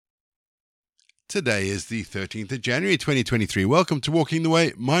Today is the 13th of January 2023. Welcome to Walking the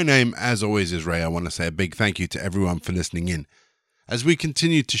Way. My name, as always, is Ray. I want to say a big thank you to everyone for listening in as we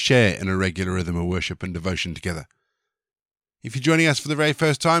continue to share in a regular rhythm of worship and devotion together. If you're joining us for the very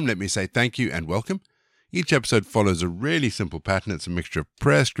first time, let me say thank you and welcome. Each episode follows a really simple pattern. It's a mixture of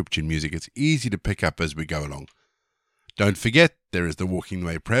prayer, scripture, and music. It's easy to pick up as we go along. Don't forget, there is the Walking the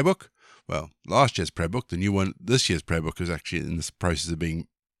Way prayer book. Well, last year's prayer book, the new one, this year's prayer book is actually in the process of being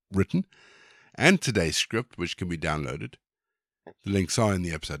written. And today's script, which can be downloaded. The links are in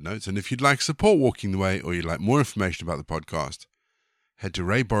the episode notes. And if you'd like support Walking the Way or you'd like more information about the podcast, head to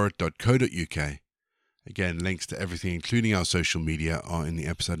rayborrett.co.uk. Again, links to everything, including our social media, are in the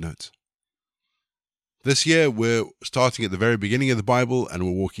episode notes. This year, we're starting at the very beginning of the Bible and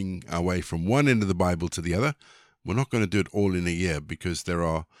we're walking our way from one end of the Bible to the other. We're not going to do it all in a year because there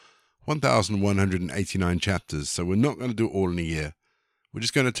are 1,189 chapters, so we're not going to do it all in a year. We're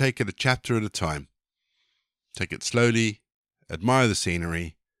just going to take it a chapter at a time. Take it slowly, admire the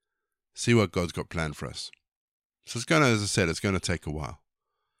scenery, see what God's got planned for us. So it's going to, as I said, it's going to take a while.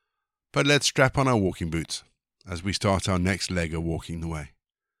 But let's strap on our walking boots as we start our next leg of walking the way.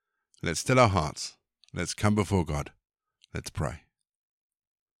 Let's still our hearts. Let's come before God. Let's pray.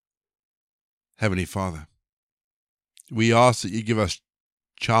 Heavenly Father, we ask that you give us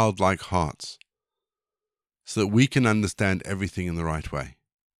childlike hearts, so that we can understand everything in the right way.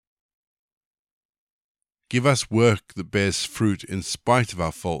 Give us work that bears fruit in spite of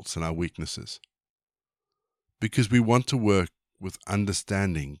our faults and our weaknesses, because we want to work with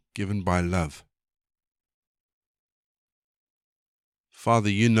understanding given by love. Father,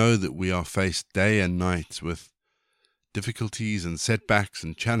 you know that we are faced day and night with difficulties and setbacks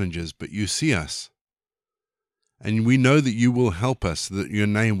and challenges, but you see us, and we know that you will help us, so that your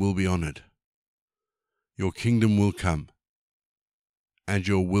name will be honored. Your kingdom will come, and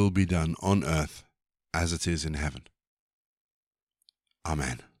your will be done on earth as it is in heaven.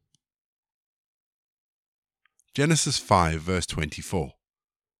 Amen. Genesis 5, verse 24.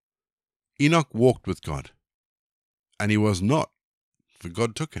 Enoch walked with God, and he was not, for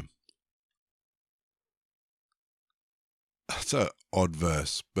God took him. That's an odd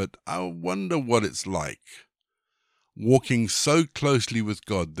verse, but I wonder what it's like, walking so closely with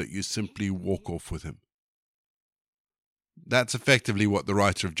God that you simply walk off with him. That's effectively what the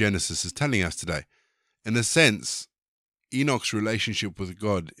writer of Genesis is telling us today. In a sense, Enoch's relationship with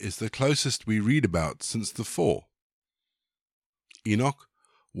God is the closest we read about since the fall. Enoch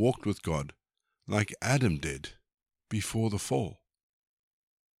walked with God like Adam did before the fall.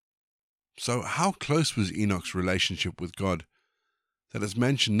 So how close was Enoch's relationship with God that is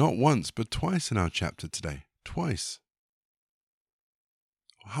mentioned not once but twice in our chapter today? Twice.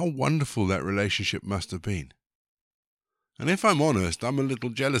 How wonderful that relationship must have been. And if I'm honest, I'm a little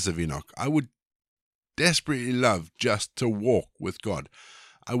jealous of Enoch. I would desperately love just to walk with God.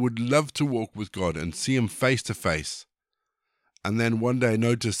 I would love to walk with God and see him face to face. And then one day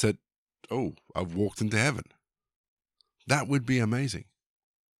notice that, oh, I've walked into heaven. That would be amazing.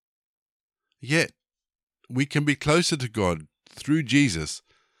 Yet, we can be closer to God through Jesus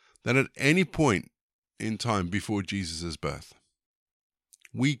than at any point in time before Jesus' birth.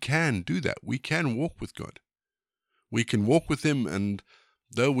 We can do that. We can walk with God. We can walk with him, and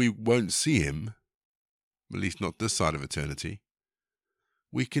though we won't see him, at least not this side of eternity,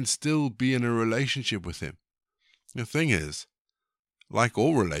 we can still be in a relationship with him. The thing is, like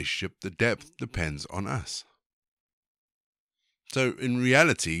all relationship, the depth depends on us. So in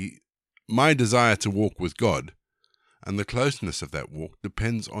reality, my desire to walk with God and the closeness of that walk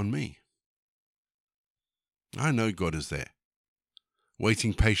depends on me. I know God is there,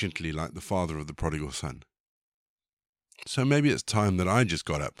 waiting patiently like the father of the prodigal son. So maybe it's time that I just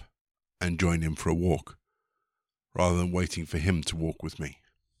got up and joined him for a walk, rather than waiting for him to walk with me.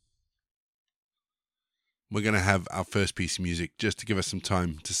 We're going to have our first piece of music just to give us some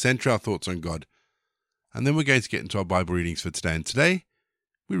time to center our thoughts on God, and then we're going to get into our Bible readings for today. And today,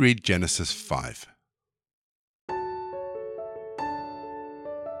 we read Genesis 5.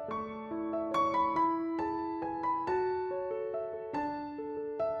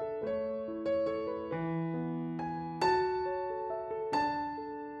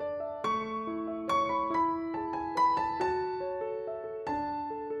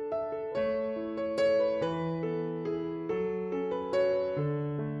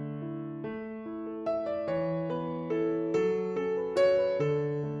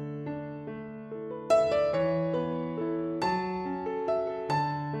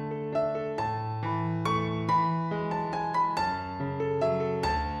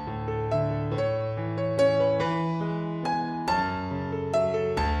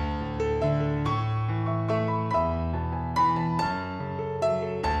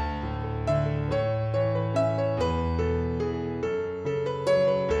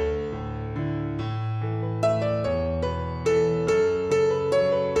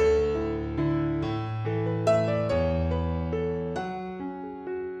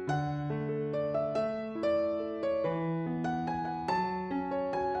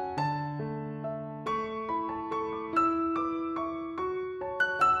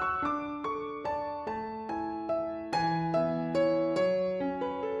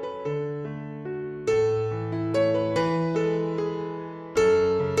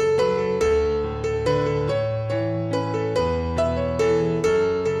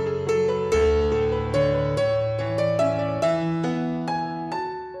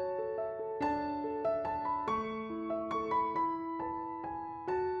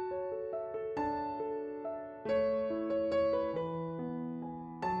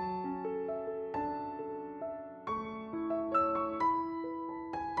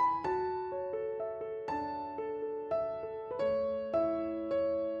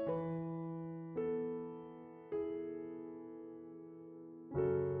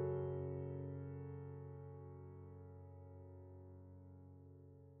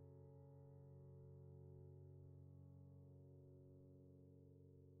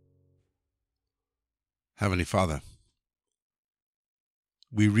 Heavenly Father,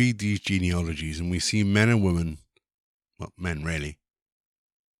 we read these genealogies and we see men and women, well, men really,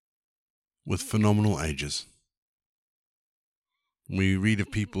 with phenomenal ages. We read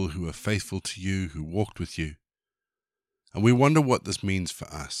of people who are faithful to you, who walked with you, and we wonder what this means for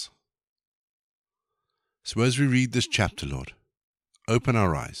us. So as we read this chapter, Lord, open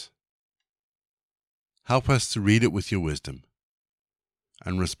our eyes. Help us to read it with your wisdom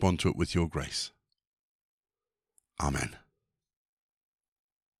and respond to it with your grace. Amen.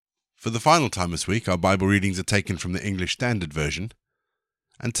 For the final time this week, our Bible readings are taken from the English Standard Version,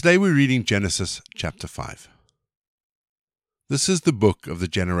 and today we're reading Genesis chapter 5. This is the book of the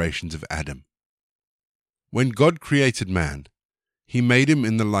generations of Adam. When God created man, he made him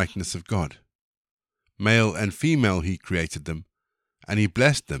in the likeness of God. Male and female he created them, and he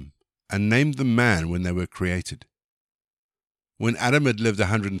blessed them, and named them man when they were created. When Adam had lived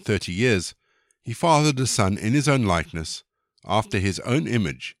 130 years, he fathered a son in his own likeness, after his own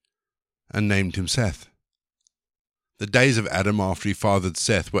image, and named him Seth. The days of Adam after he fathered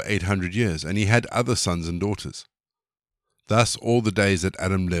Seth were 800 years, and he had other sons and daughters. Thus all the days that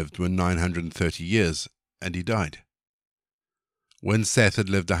Adam lived were 930 years, and he died. When Seth had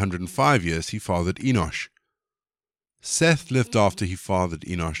lived 105 years, he fathered Enosh. Seth lived after he fathered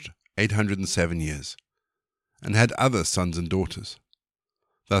Enosh 807 years, and had other sons and daughters.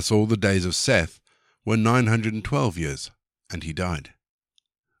 Thus all the days of Seth were 912 years, and he died.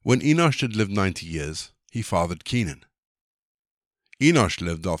 When Enosh had lived 90 years, he fathered Kenan. Enosh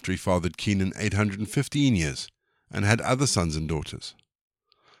lived after he fathered Kenan 815 years, and had other sons and daughters.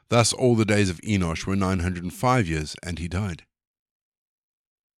 Thus all the days of Enosh were 905 years, and he died.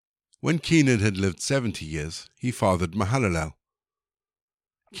 When Kenan had lived 70 years, he fathered Mahalalel.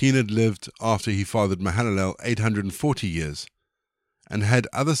 Kenan lived after he fathered Mahalalel 840 years, and had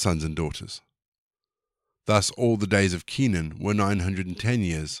other sons and daughters. Thus all the days of Kenan were 910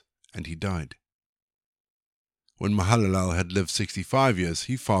 years, and he died. When Mahalalel had lived 65 years,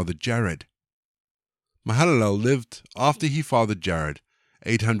 he fathered Jared. Mahalalel lived after he fathered Jared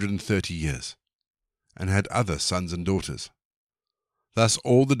 830 years, and had other sons and daughters. Thus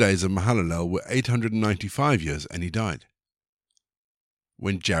all the days of Mahalalel were 895 years, and he died.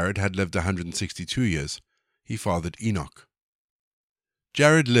 When Jared had lived 162 years, he fathered Enoch.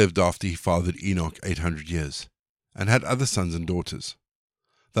 Jared lived after he fathered Enoch 800 years, and had other sons and daughters.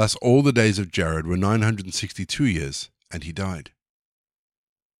 Thus all the days of Jared were 962 years, and he died.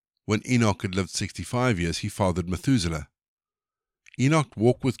 When Enoch had lived 65 years, he fathered Methuselah. Enoch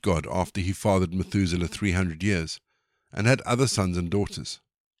walked with God after he fathered Methuselah 300 years, and had other sons and daughters.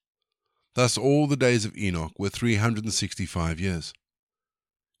 Thus all the days of Enoch were 365 years.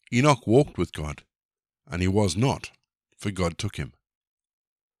 Enoch walked with God, and he was not, for God took him.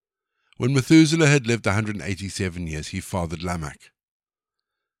 When Methuselah had lived 187 years, he fathered Lamech.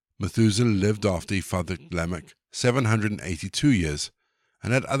 Methuselah lived after he fathered Lamech 782 years,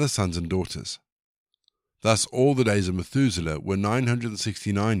 and had other sons and daughters. Thus all the days of Methuselah were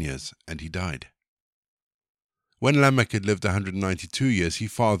 969 years, and he died. When Lamech had lived 192 years, he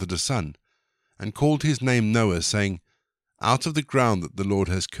fathered a son, and called his name Noah, saying, Out of the ground that the Lord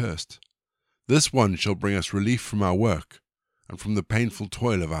has cursed, this one shall bring us relief from our work, and from the painful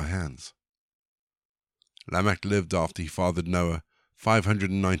toil of our hands. Lamech lived after he fathered Noah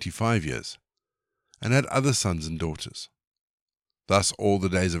 595 years, and had other sons and daughters. Thus all the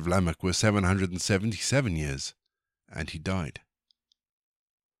days of Lamech were 777 years, and he died.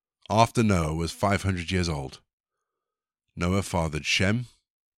 After Noah was 500 years old, Noah fathered Shem,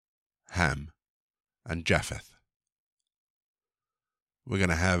 Ham, and Japheth. We're going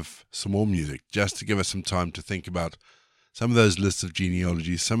to have some more music just to give us some time to think about some of those lists of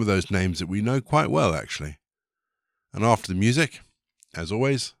genealogies, some of those names that we know quite well, actually. And after the music, as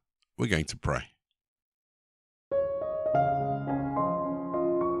always, we're going to pray.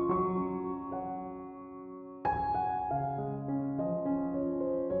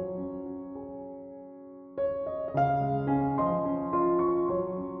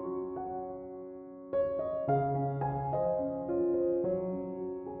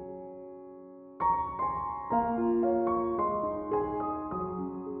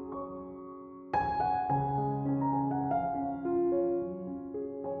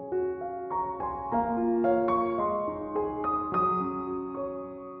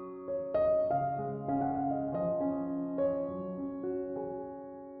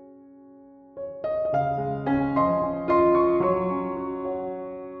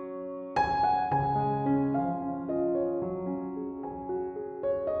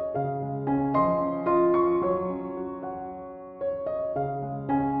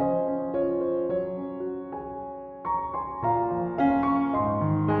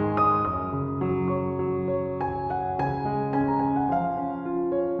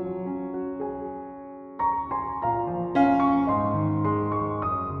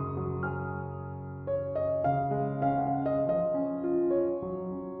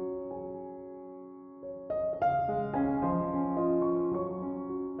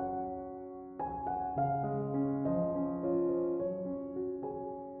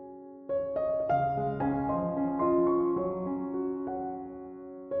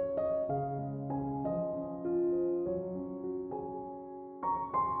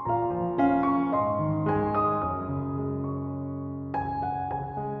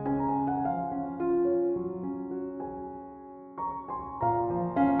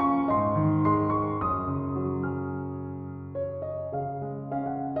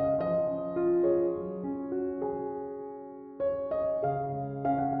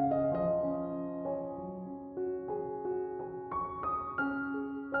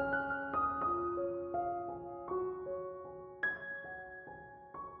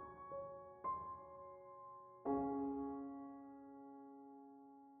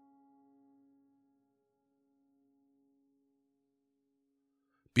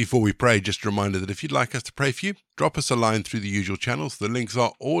 Before we pray, just a reminder that if you'd like us to pray for you, drop us a line through the usual channels. The links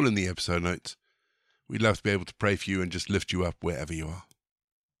are all in the episode notes. We'd love to be able to pray for you and just lift you up wherever you are.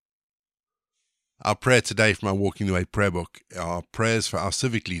 Our prayer today from our Walking the Way prayer book are prayers for our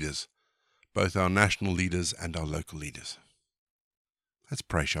civic leaders, both our national leaders and our local leaders. Let's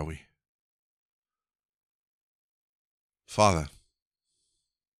pray, shall we? Father,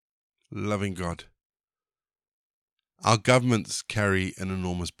 loving God, our governments carry an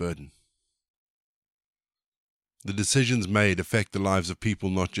enormous burden. The decisions made affect the lives of people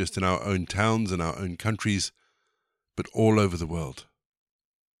not just in our own towns and our own countries, but all over the world.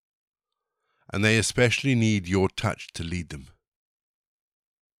 And they especially need your touch to lead them.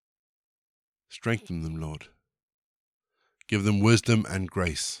 Strengthen them, Lord. Give them wisdom and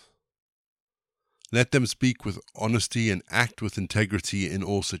grace. Let them speak with honesty and act with integrity in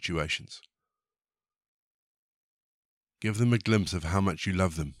all situations. Give them a glimpse of how much you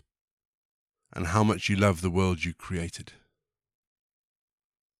love them and how much you love the world you created.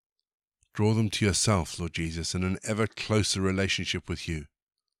 Draw them to yourself, Lord Jesus, in an ever closer relationship with you.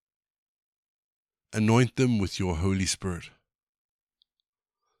 Anoint them with your Holy Spirit.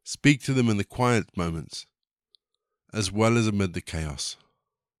 Speak to them in the quiet moments, as well as amid the chaos.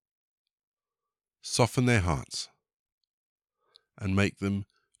 Soften their hearts and make them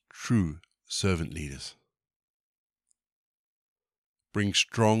true servant leaders. Bring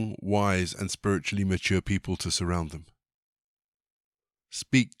strong, wise, and spiritually mature people to surround them.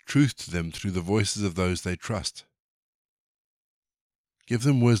 Speak truth to them through the voices of those they trust. Give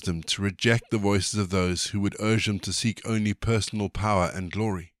them wisdom to reject the voices of those who would urge them to seek only personal power and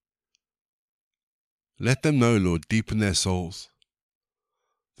glory. Let them know, Lord, deep in their souls,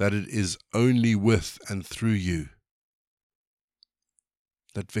 that it is only with and through you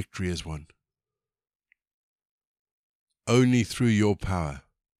that victory is won. Only through your power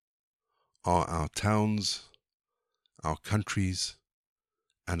are our towns, our countries,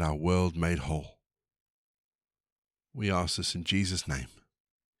 and our world made whole. We ask this in Jesus' name.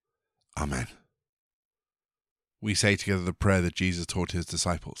 Amen. We say together the prayer that Jesus taught his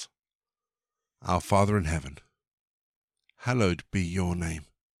disciples. Our Father in heaven, hallowed be your name.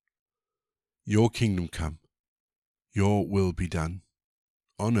 Your kingdom come, your will be done,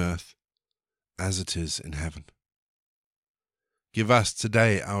 on earth as it is in heaven. Give us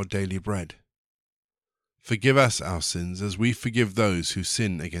today our daily bread. Forgive us our sins as we forgive those who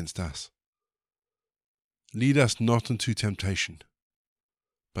sin against us. Lead us not into temptation,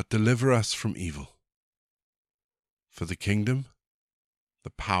 but deliver us from evil. For the kingdom,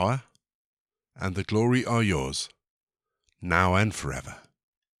 the power, and the glory are yours, now and forever.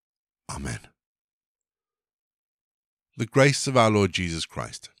 Amen. The grace of our Lord Jesus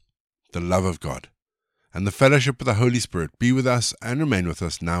Christ, the love of God, and the fellowship of the Holy Spirit be with us and remain with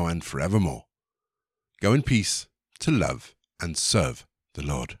us now and forevermore. Go in peace to love and serve the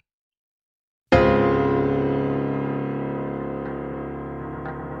Lord.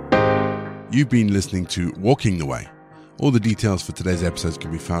 You've been listening to Walking the Way. All the details for today's episodes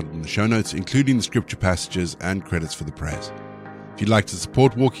can be found in the show notes, including the scripture passages and credits for the prayers. If you'd like to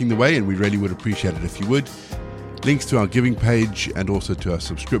support Walking the Way, and we really would appreciate it if you would, links to our giving page and also to our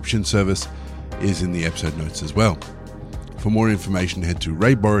subscription service is in the episode notes as well. For more information, head to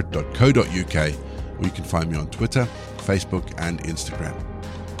rayborrett.co.uk, or you can find me on Twitter, Facebook, and Instagram.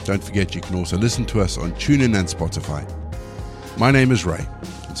 Don't forget you can also listen to us on TuneIn and Spotify. My name is Ray,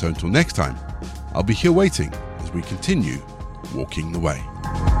 and so until next time, I'll be here waiting as we continue walking the way.